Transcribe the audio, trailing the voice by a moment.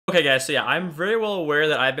Okay guys, so yeah, I'm very well aware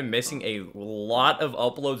that I've been missing a lot of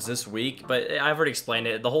uploads this week, but I've already explained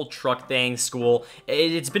it. The whole truck thing, school,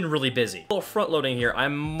 it's been really busy. A little front loading here. I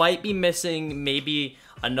might be missing maybe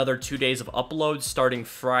another 2 days of uploads starting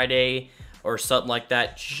Friday or something like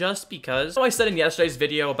that, just because. So I said in yesterday's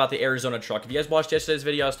video about the Arizona truck. If you guys watched yesterday's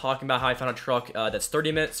video, I was talking about how I found a truck that's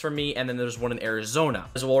 30 minutes from me, and then there's one in Arizona.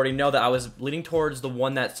 As you already know that I was leaning towards the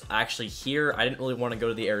one that's actually here. I didn't really want to go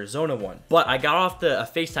to the Arizona one, but I got off a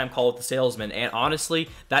FaceTime call with the salesman, and honestly,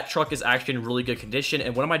 that truck is actually in really good condition.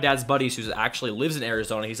 And one of my dad's buddies who actually lives in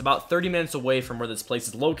Arizona, he's about 30 minutes away from where this place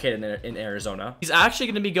is located in Arizona. He's actually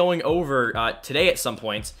going to be going over today at some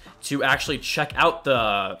point to actually check out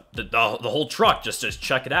the whole truck, just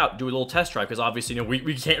check it out, do a little test drive, because obviously, you know,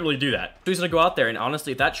 we can't really do that. So he's gonna go out there, and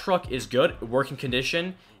honestly, if that truck is good, working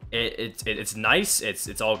condition, it's nice,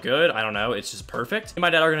 it's all good, I don't know, it's just perfect. Me and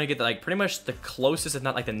my dad are gonna get like pretty much the closest, if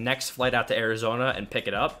not like the next flight out to Arizona and pick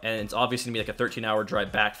it up, and it's obviously gonna be like a 13-hour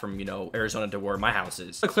drive back from, you know, Arizona to where my house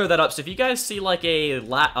is. I'll clear that up. So if you guys see like a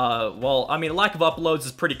lack of uploads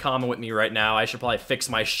is pretty common with me right now. I should probably fix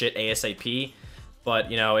my shit ASAP.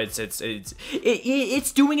 But, you know, it's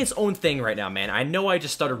doing its own thing right now, man. I know I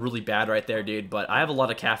just started really bad right there, dude, but I have a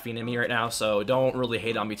lot of caffeine in me right now, so don't really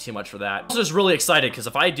hate on me too much for that. I'm just really excited, because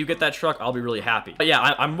if I do get that truck, I'll be really happy. But yeah,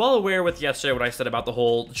 I'm well aware with yesterday what I said about the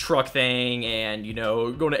whole truck thing and, you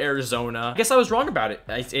know, going to Arizona. I guess I was wrong about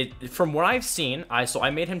it. From what I've seen, so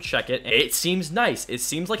I made him check it. It seems nice. It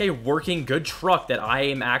seems like a working good truck that I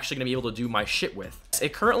am actually going to be able to do my shit with.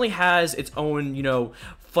 It currently has its own, you know,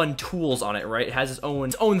 fun tools on it, right? It has its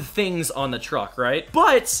own things on the truck, right?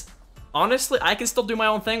 But honestly, I can still do my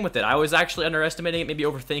own thing with it. I was actually underestimating it, maybe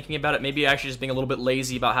overthinking about it, maybe actually just being a little bit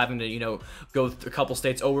lazy about having to, you know, go a couple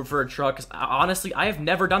states over for a truck. Because honestly, I have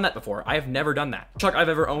never done that before. I have never done that. The truck I've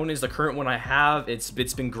ever owned is the current one I have. It's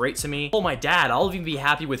been great to me. Oh, my dad, I'll even be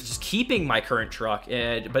happy with just keeping my current truck,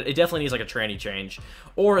 but it definitely needs like a tranny change.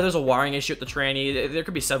 Or there's a wiring issue with the tranny. There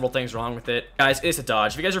could be several things wrong with it. Guys, it's a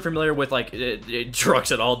Dodge. If you guys are familiar with like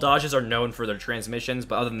trucks at all, Dodges are known for their transmissions,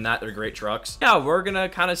 but other than that, they're great trucks. Yeah, we're gonna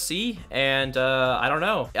kind of see, and I don't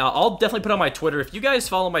know. I'll definitely put on my Twitter. If you guys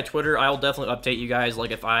follow my Twitter, I'll definitely update you guys.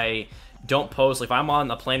 Like if I don't post, like if I'm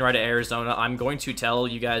on a plane ride to Arizona, I'm going to tell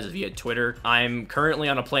you guys via Twitter. I'm currently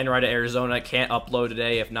on a plane ride to Arizona, can't upload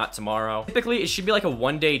today, if not tomorrow. Typically, it should be like a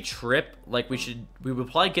one-day trip. Like we would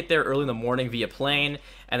probably get there early in the morning via plane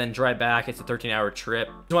and then drive back. It's a 13-hour trip.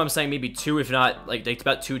 So I'm saying maybe 2, if not, like it's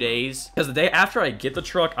about 2 days. Because the day after I get the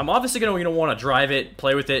truck, I'm obviously gonna, you know, want to drive it,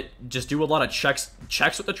 play with it, just do a lot of checks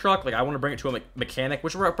with the truck. Like I want to bring it to a mechanic,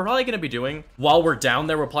 which we're probably gonna be doing while we're down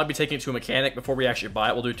there. We'll probably be taking it to a mechanic before we actually buy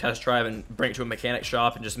it. We'll do a test drive and bring it to a mechanic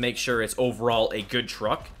shop and just make sure it's overall a good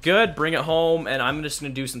truck. Good, bring it home, and I'm just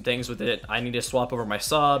gonna do some things with it. I need to swap over my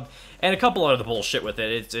sub and a couple other bullshit with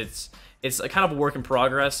it. It's a kind of a work in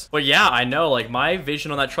progress. But yeah, I know, like, my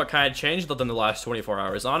vision on that truck kind of changed within the last 24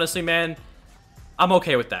 hours. Honestly, man, I'm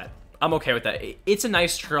okay with that. I'm okay with that. It's a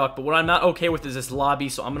nice truck, but what I'm not okay with is this lobby,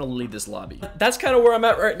 so I'm gonna leave this lobby. That's kind of where I'm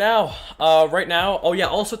at right now. Oh yeah,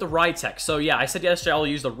 also with the RYTEC. So yeah, I said yesterday I'll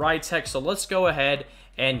use the RYTEC, so let's go ahead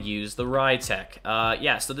and use the RYTEC.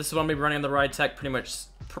 Yeah, so this is what I'm gonna be running on the RYTEC.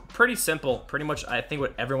 Pretty simple. Pretty much, I think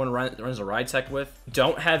what everyone runs a RYTEC with.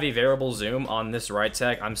 Don't have a variable zoom on this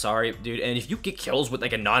RYTEC. I'm sorry, dude. And if you get kills with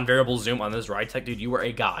like a non-variable zoom on this RYTEC, dude, you are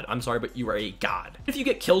a god. I'm sorry, but you are a god. If you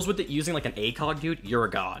get kills with it using like an ACOG, dude, you're a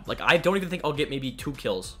god. Like, I don't even think I'll get maybe 2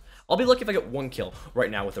 kills. I'll be lucky if I get 1 kill right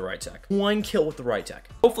now with the RYTEC. 1 kill with the RYTEC.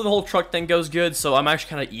 Hopefully the whole truck thing goes good, so I'm actually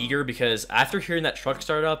kind of eager because after hearing that truck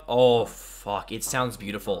start up, oh, fuck, it sounds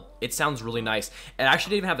beautiful. It sounds really nice. It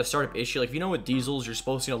actually didn't even have the startup issue. Like, if you know with diesels, you're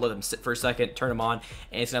supposed to, you know, let them sit for a second, turn them on,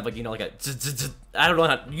 and it's gonna have like, you know, like a I don't know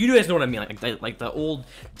how, you guys know what I mean, like the old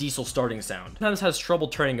diesel starting sound. Sometimes it has trouble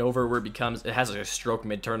turning over where it has like a stroke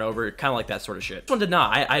mid turnover, kind of like that sort of shit. This one did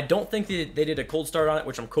not. I don't think they did a cold start on it,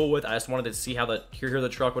 which I'm cool with. I just wanted to see how hear the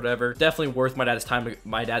truck, whatever. Definitely worth my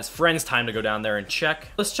dad's friend's time to go down there and check.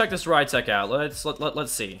 Let's check this RYTEC out.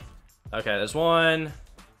 Let's see. Okay, there's 1.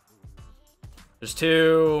 There's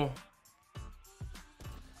 2,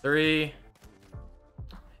 3.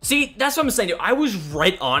 See, that's what I'm saying, dude. I was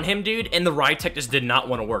right on him, dude, and the RYTEC just did not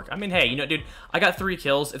want to work. I mean, hey, you know, dude, I got 3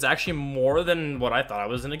 kills. It's actually more than what I thought I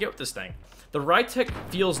was going to get with this thing. The RYTEC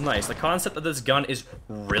feels nice. The concept of this gun is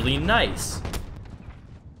really nice.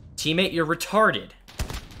 Teammate, you're retarded.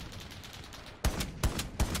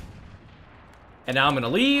 And now I'm going to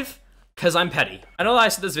leave. Because I'm petty. I know that I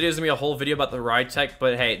said this video is going to be a whole video about the RYTEC,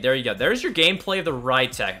 but hey, there you go. There's your gameplay of the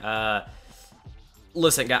RYTEC.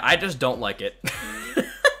 Listen, guys, I just don't like it.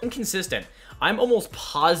 Inconsistent. I'm almost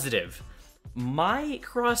positive My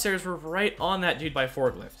crosshairs were right on that dude by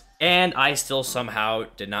forklift. And I still somehow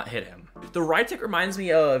did not hit him. The RYTEC reminds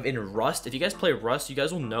me of in Rust. If you guys play Rust, you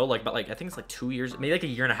guys will know, like, about, like, I think it's like 2 years, maybe like a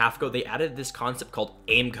year and a half ago, they added this concept called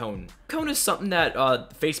aim cone. Cone is something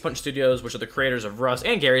that Face Punch Studios, which are the creators of Rust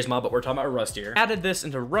and Gary's Mod, but we're talking about Rust here, added this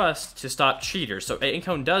into Rust to stop cheaters. So aim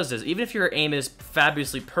cone does is, even if your aim is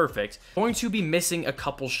fabulously perfect, you're going to be missing a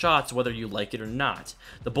couple shots whether you like it or not.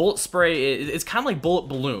 The bullet spray it's kind of like bullet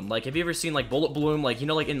balloon. Like, have you ever seen like bullet balloon, like, you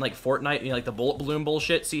know, like in like Fortnite, you know, like the bullet balloon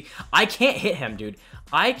bullshit? See, I can't hit him, dude.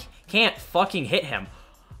 I can't fucking hit him.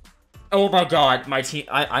 Oh my god, my team,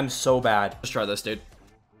 I'm so bad. Let's try this, dude.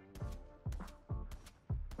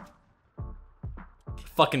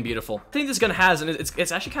 Fucking beautiful. I think this gun has, and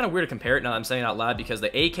it's actually kind of weird to compare it now that I'm saying it out loud, because the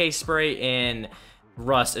AK spray in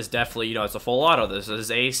Rust is definitely, you know, it's a full auto. This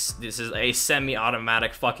is a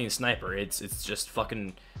semi-automatic fucking sniper. It's just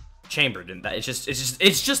fucking chambered, and that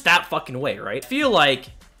it's just that fucking way, right? I feel like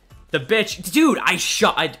the bitch, dude,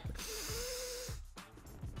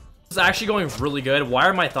 This is actually going really good. Why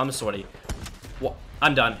are my thumbs sweaty? Well,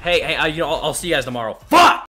 I'm done. Hey, you know, I'll see you guys tomorrow. Fuck!